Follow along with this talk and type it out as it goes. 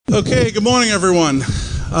Okay, good morning, everyone.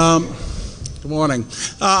 Good morning.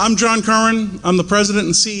 I'm John Curran. I'm the president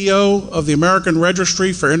and CEO of the American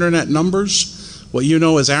Registry for Internet Numbers, what you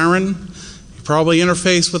know as ARIN. You probably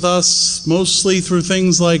interface with us mostly through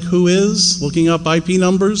things like Whois, looking up IP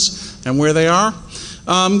numbers and where they are.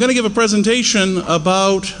 I'm going to give a presentation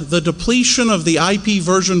about the depletion of the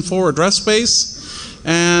IPv4 address space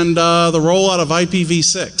and the rollout of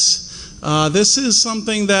IPv6. This is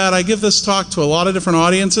something that I give this talk to a lot of different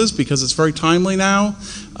audiences because it's very timely now.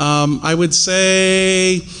 I would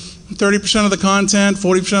say 30% of the content,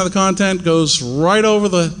 40% of the content goes right over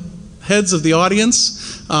the heads of the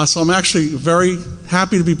audience. So I'm actually very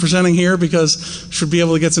happy to be presenting here because I should be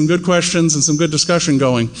able to get some good questions and some good discussion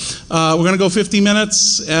going. We're going to go 50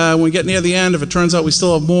 minutes. When we get near the end, if it turns out we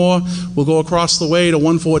still have more, we'll go across the way to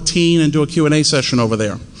 114 and do a Q&A session over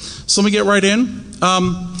there. So let me get right in.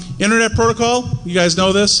 Internet protocol, you guys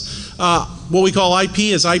know this. What we call IP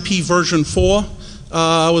is IP version 4.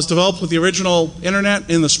 Was developed with the original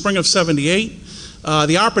internet in the spring of '78.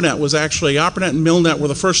 The ARPANET was actually, ARPANET and Milnet were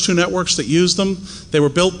the first two networks that used them. They were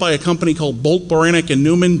built by a company called Bolt, Beranek, and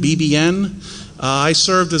Newman, BBN. I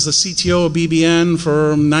served as the CTO of BBN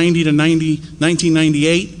from 90 to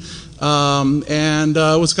 1998. And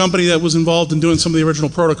it was a company that was involved in doing some of the original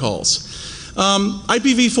protocols.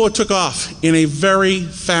 IPv4 took off in a very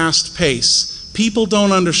fast pace. People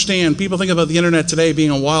don't understand. People think about the internet today being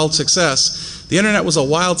a wild success. The internet was a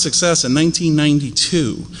wild success in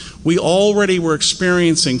 1992. We already were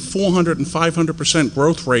experiencing 400 and 500%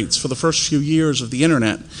 growth rates for the first few years of the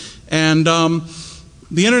internet. And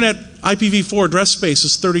the internet IPv4 address space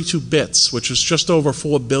is 32 bits, which is just over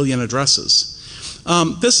 4 billion addresses.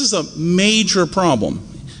 This is a major problem.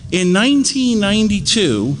 In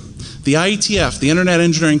 1992, the IETF, the Internet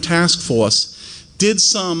Engineering Task Force, did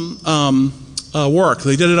some work.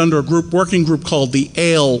 They did it under a working group called the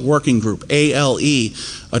ALE working group, ALE,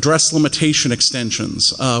 Address Limitation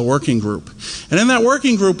Extensions working group. And in that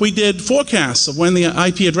working group, we did forecasts of when the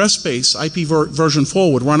IP address space, IP version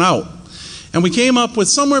 4, would run out. And we came up with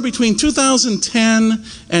somewhere between 2010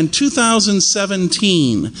 and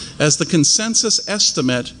 2017 as the consensus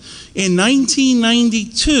estimate. In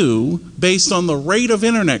 1992, based on the rate of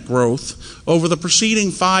internet growth over the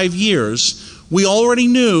preceding 5 years, we already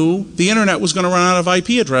knew the internet was going to run out of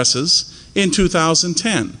IP addresses in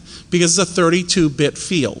 2010 because it's a 32-bit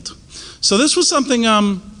field. So this was something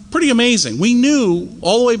pretty amazing. We knew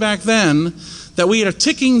all the way back then that we had a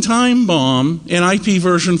ticking time bomb in IP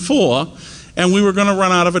version 4 and we were going to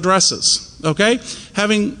run out of addresses. Okay?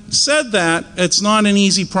 Having said that, it's not an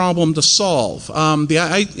easy problem to solve.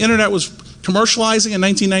 The internet was commercializing in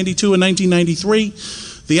 1992 and 1993.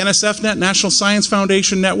 The NSFNet, National Science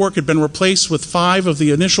Foundation network, had been replaced with 5 of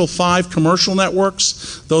the initial 5 commercial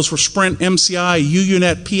networks. Those were Sprint, MCI,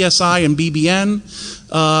 UUNet, PSI, and BBN.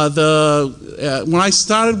 When I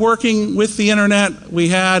started working with the internet, we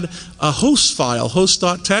had a host file,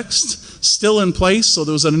 host.txt, still in place, so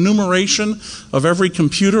there was an enumeration of every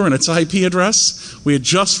computer and its IP address. We had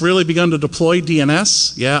just really begun to deploy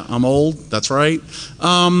DNS. Yeah, I'm old, that's right.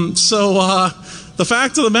 The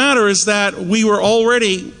fact of the matter is that we were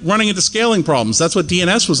already running into scaling problems. That's what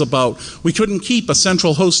DNS was about. We couldn't keep a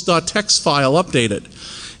central host.txt file updated.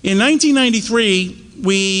 In 1993,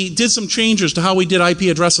 we did some changes to how we did IP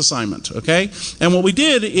address assignment, okay? And what we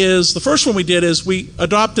did is, the first one we did is we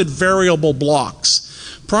adopted variable blocks.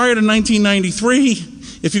 Prior to 1993,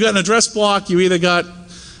 if you got an address block, you either got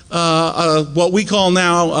what we call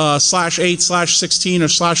now /8/16 or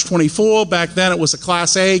 /24. Back then it was a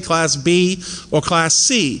Class A, Class B, or Class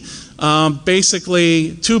C.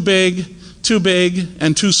 Basically, too big,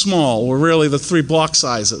 and too small were really the 3 block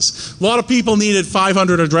sizes. A lot of people needed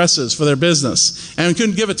 500 addresses for their business, and we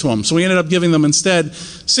couldn't give it to them. So we ended up giving them instead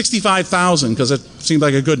 65,000 because it seemed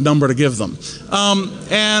like a good number to give them.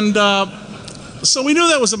 So we knew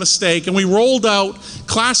that was a mistake, and we rolled out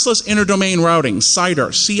classless interdomain routing,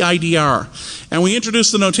 CIDR, C-I-D-R. And we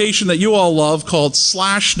introduced the notation that you all love called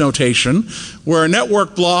slash notation, where a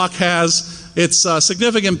network block has its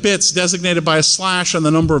significant bits designated by a slash and the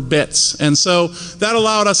number of bits. And so that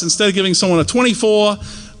allowed us, instead of giving someone a 24,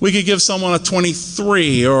 we could give someone a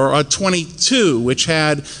 23 or a 22, which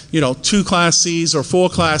had, 2 Class Cs or 4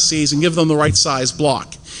 Class Cs, and give them the right size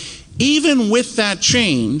block. Even with that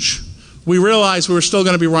change, we realized we were still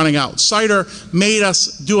going to be running out. CIDR made us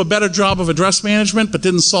do a better job of address management, but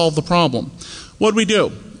didn't solve the problem. What did we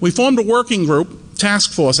do? We formed a working group,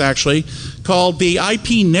 task force actually, called the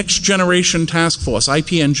IP Next Generation Task Force,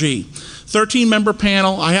 IPNG. 13-member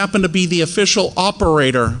panel. I happen to be the official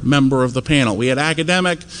operator member of the panel. We had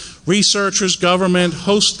academic, researchers, government,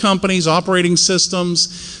 host companies, operating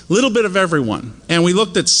systems, a little bit of everyone. And we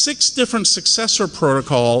looked at 6 different successor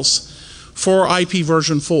protocols for IP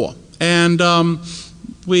version 4. And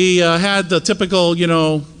we had the typical,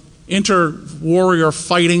 inter-warrior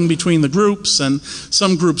fighting between the groups, and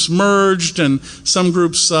some groups merged and some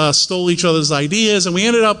groups stole each other's ideas, and we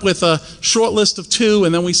ended up with a short list of 2,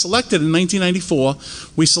 and then we selected in 1994,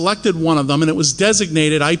 we selected one of them, and it was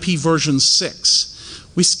designated IP version 6.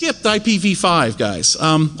 We skipped IPv5, guys.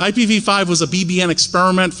 IPv5 was a BBN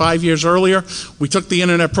experiment 5 years earlier. We took the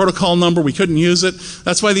Internet Protocol number, we couldn't use it.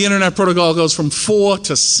 That's why the Internet Protocol goes from 4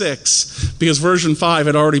 to 6, because version 5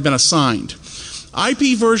 had already been assigned.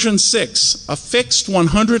 IP version 6, a fixed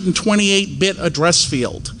 128-bit address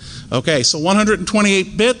field. Okay, so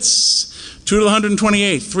 128 bits, 2 to the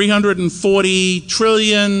 128, 340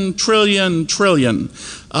 trillion.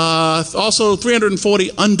 Also 340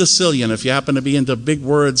 undecillion, if you happen to be into big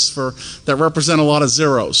words that represent a lot of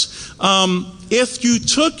zeros. If you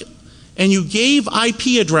took and you gave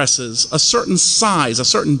IP addresses a certain size, a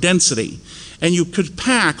certain density, and you could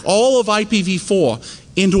pack all of IPv4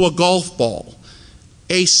 into a golf ball,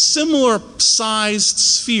 a similar sized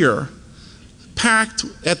sphere packed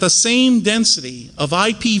at the same density of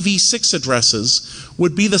IPv6 addresses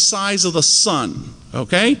would be the size of the sun.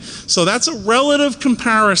 Okay? So that's a relative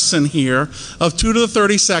comparison here of 2 to the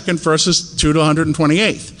 32nd versus 2 to the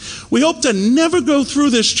 128th. We hope to never go through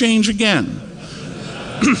this change again.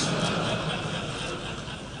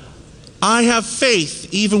 I have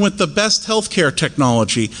faith, even with the best healthcare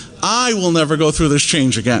technology, I will never go through this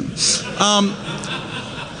change again.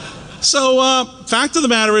 Fact of the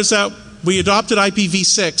matter is that we adopted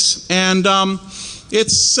IPv6, and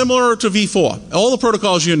it's similar to v4. All the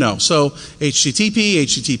protocols you know. So HTTP,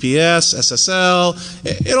 HTTPS, SSL,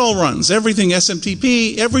 it all runs. Everything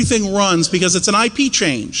SMTP, everything runs because it's an IP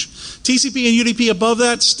change. TCP and UDP above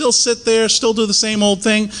that still sit there, still do the same old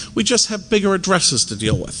thing. We just have bigger addresses to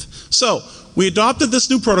deal with. So we adopted this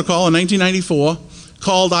new protocol in 1994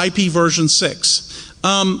 called IP version 6.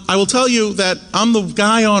 I will tell you that I'm the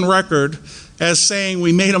guy on record as saying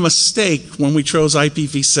we made a mistake when we chose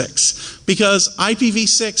IPv6, because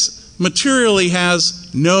IPv6 materially has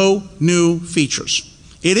no new features.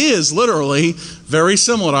 It is literally very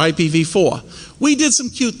similar to IPv4. We did some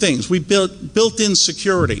cute things. We built-in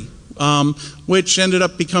security, which ended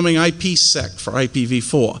up becoming IPsec for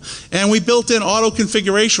IPv4. And we built in auto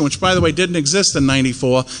configuration, which, by the way, didn't exist in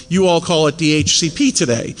 '94. You all call it DHCP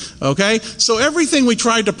today. Okay? So everything we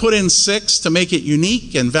tried to put in 6 to make it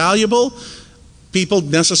unique and valuable, people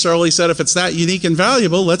necessarily said, if it's that unique and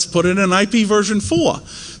valuable, let's put it in IP version 4.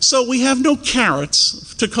 So we have no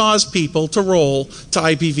carrots to cause people to roll to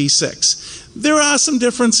IPv6. There are some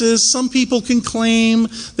differences. Some people can claim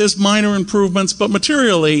there's minor improvements, but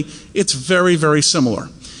materially, it's very, very similar.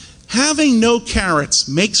 Having no carrots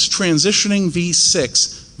makes transitioning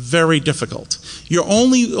v6 very difficult. Your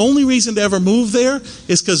only reason to ever move there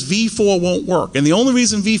is because v4 won't work. And the only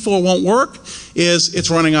reason v4 won't work is it's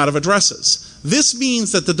running out of addresses. This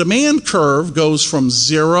means that the demand curve goes from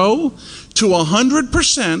 0 to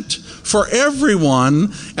 100% for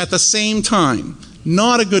everyone at the same time.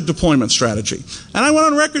 Not a good deployment strategy. And I went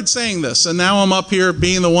on record saying this, and now I'm up here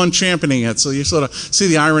being the one championing it, so you sort of see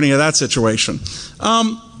the irony of that situation.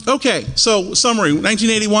 Okay, so summary,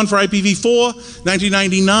 1981 for IPv4,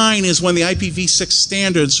 1999 is when the IPv6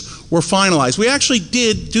 standards were finalized. We actually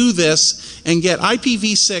did do this and get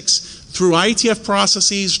IPv6 through IETF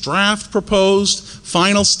processes, draft, proposed,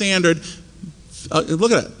 final standard.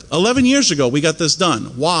 Look at it, 11 years ago we got this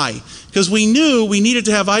done. Why? Because we knew we needed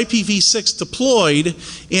to have IPv6 deployed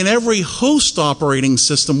in every host operating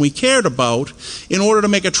system we cared about in order to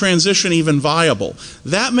make a transition even viable.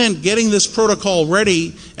 That meant getting this protocol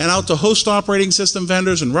ready and out to host operating system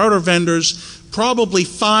vendors and router vendors probably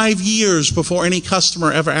 5 years before any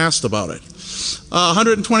customer ever asked about it.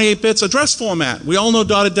 128 bits address format. We all know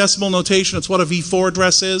dotted decimal notation. It's what a v4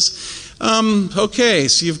 address is. Okay,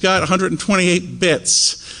 so you've got 128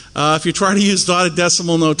 bits. If you try to use dotted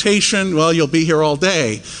decimal notation, well, you'll be here all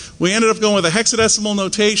day. We ended up going with a hexadecimal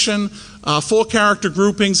notation, 4-character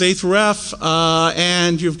groupings, A through F,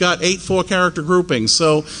 and you've got 8 4-character groupings.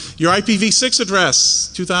 So your IPv6 address,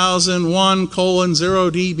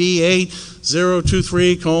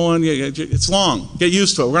 2001:0DB8:023:, it's long. Get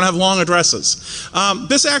used to it. We're going to have long addresses.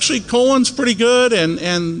 This actually, colon's pretty good,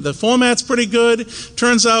 and the format's pretty good.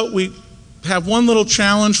 Turns out we have one little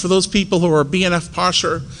challenge for those people who are BNF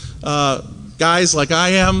parser guys like I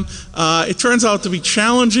am. It turns out to be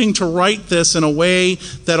challenging to write this in a way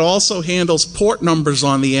that also handles port numbers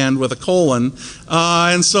on the end with a colon.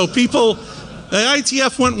 And so people The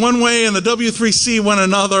ITF went one way and the W3C went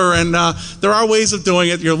another, and there are ways of doing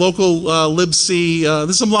it. Your local libc,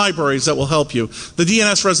 there's some libraries that will help you. The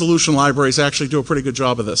DNS resolution libraries actually do a pretty good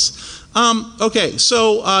job of this. Okay,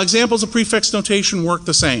 so examples of prefix notation work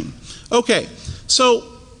the same. Okay, so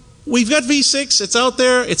we've got V6, it's out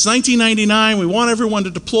there, it's 1999, we want everyone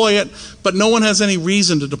to deploy it, but no one has any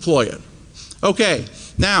reason to deploy it. Okay,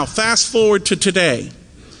 now fast forward to today.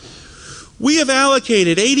 We have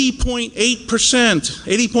allocated 80.8%,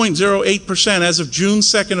 80.08% as of June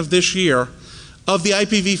 2nd of this year of the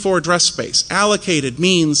IPv4 address space. Allocated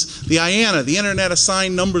means the IANA, the Internet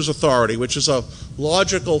Assigned Numbers Authority, which is a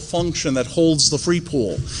logical function that holds the free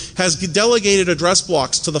pool, has delegated address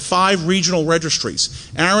blocks to the 5 regional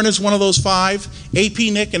registries. ARIN is one of those 5,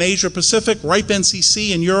 APNIC in Asia Pacific, RIPE NCC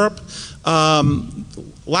in Europe,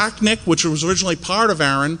 LACNIC, which was originally part of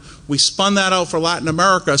ARIN, we spun that out for Latin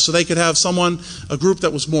America so they could have someone, a group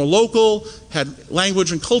that was more local, had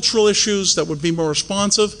language and cultural issues that would be more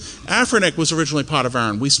responsive. AFRINIC was originally part of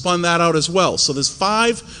ARIN. We spun that out as well. So there's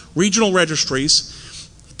 5 regional registries.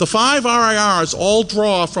 The 5 RIRs all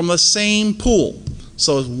draw from the same pool.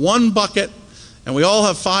 So it's one bucket, and we all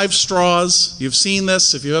have 5 straws. You've seen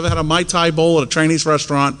this. If you've ever had a Mai Tai bowl at a Chinese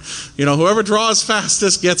restaurant, you know, whoever draws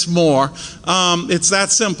fastest gets more. It's that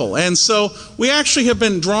simple. And so we actually have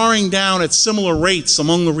been drawing down at similar rates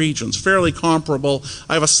among the regions, fairly comparable.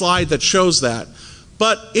 I have a slide that shows that.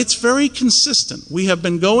 But it's very consistent. We have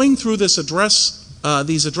been going through this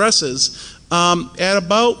these addresses at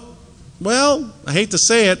about, well, I hate to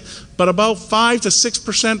say it, but about 5 to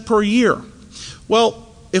 6% per year. Well,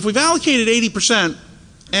 if we've allocated 80%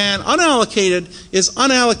 and unallocated is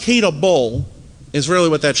unallocatable, is really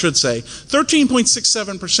what that should say,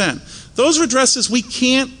 13.67%. Those are addresses we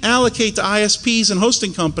can't allocate to ISPs and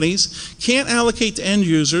hosting companies, can't allocate to end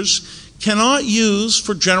users, cannot use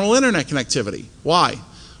for general internet connectivity. Why?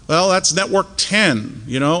 Well, that's network 10,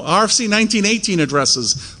 you know. RFC 1918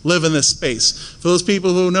 addresses live in this space. For those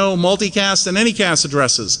people who know multicast and anycast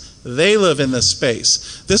addresses, they live in this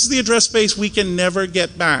space. This is the address space we can never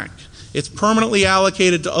get back. It's permanently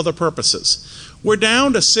allocated to other purposes. We're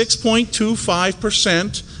down to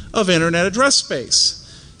 6.25% of internet address space.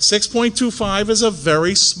 6.25 is a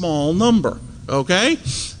very small number, okay?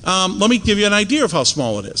 Let me give you an idea of how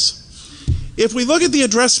small it is. If we look at the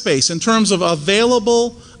address space in terms of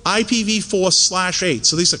available IPv4/8,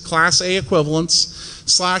 so these are Class A equivalents,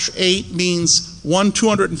 /8 means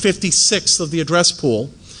 1/256th of the address pool,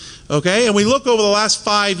 okay? And we look over the last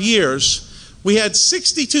 5 years, we had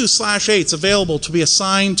 62 /8s available to be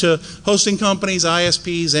assigned to hosting companies,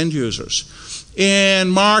 ISPs, end users. In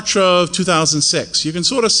March of 2006, you can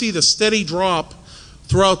sort of see the steady drop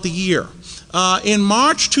throughout the year. In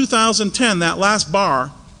March 2010, that last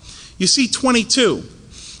bar, you see 22.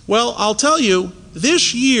 Well, I'll tell you,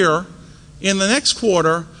 this year, in the next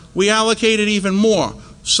quarter, we allocated even more.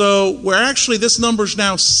 So we're actually, this number's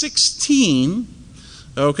now 16,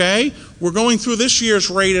 okay? We're going through this year's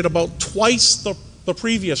rate at about twice the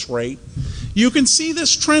previous rate. You can see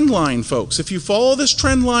this trend line, folks. If you follow this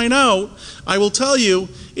trend line out, I will tell you,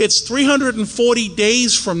 it's 340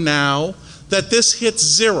 days from now that this hits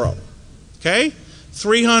 0, okay?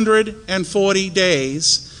 340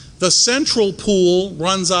 days. The central pool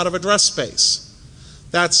runs out of address space.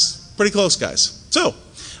 That's pretty close, guys. So,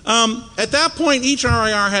 at that point, each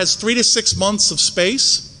RIR has 3 to 6 months of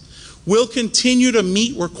space. We'll continue to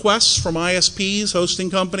meet requests from ISPs, hosting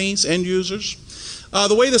companies, end users.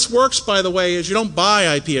 The way this works, by the way, is you don't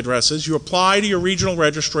buy IP addresses. You apply to your regional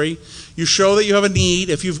registry. You show that you have a need.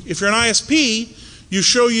 If you're an ISP, you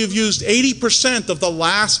show you've used 80% of the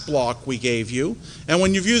last block we gave you. And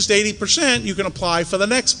when you've used 80%, you can apply for the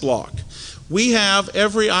next block. We have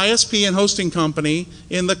every ISP and hosting company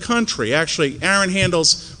in the country. Actually, ARIN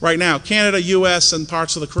handles right now Canada, US, and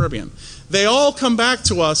parts of the Caribbean. They all come back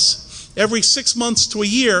to us every 6 months to a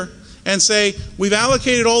year and say, we've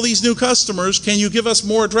allocated all these new customers. Can you give us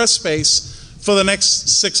more address space for the next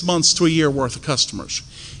 6 months to a year worth of customers?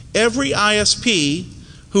 Every ISP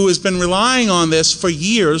who has been relying on this for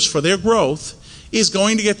years for their growth is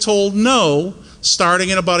going to get told no starting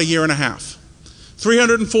in about a year and a half.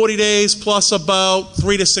 340 days plus about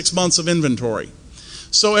 3 to 6 months of inventory.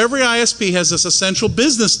 So every ISP has this essential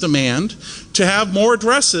business demand to have more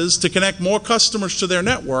addresses to connect more customers to their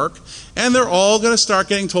network, and they're all going to start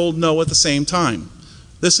getting told no at the same time.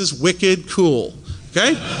 This is wicked cool,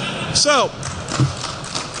 okay? So,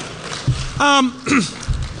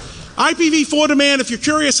 IPv4 demand, if you're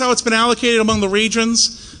curious how it's been allocated among the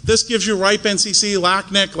regions, This gives you RIPE NCC,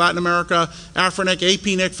 LACNIC, Latin America, AFRINIC,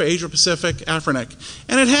 APNIC for Asia Pacific, AFRINIC.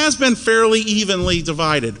 And it has been fairly evenly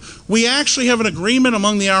divided. We actually have an agreement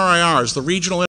among the RIRs, the regional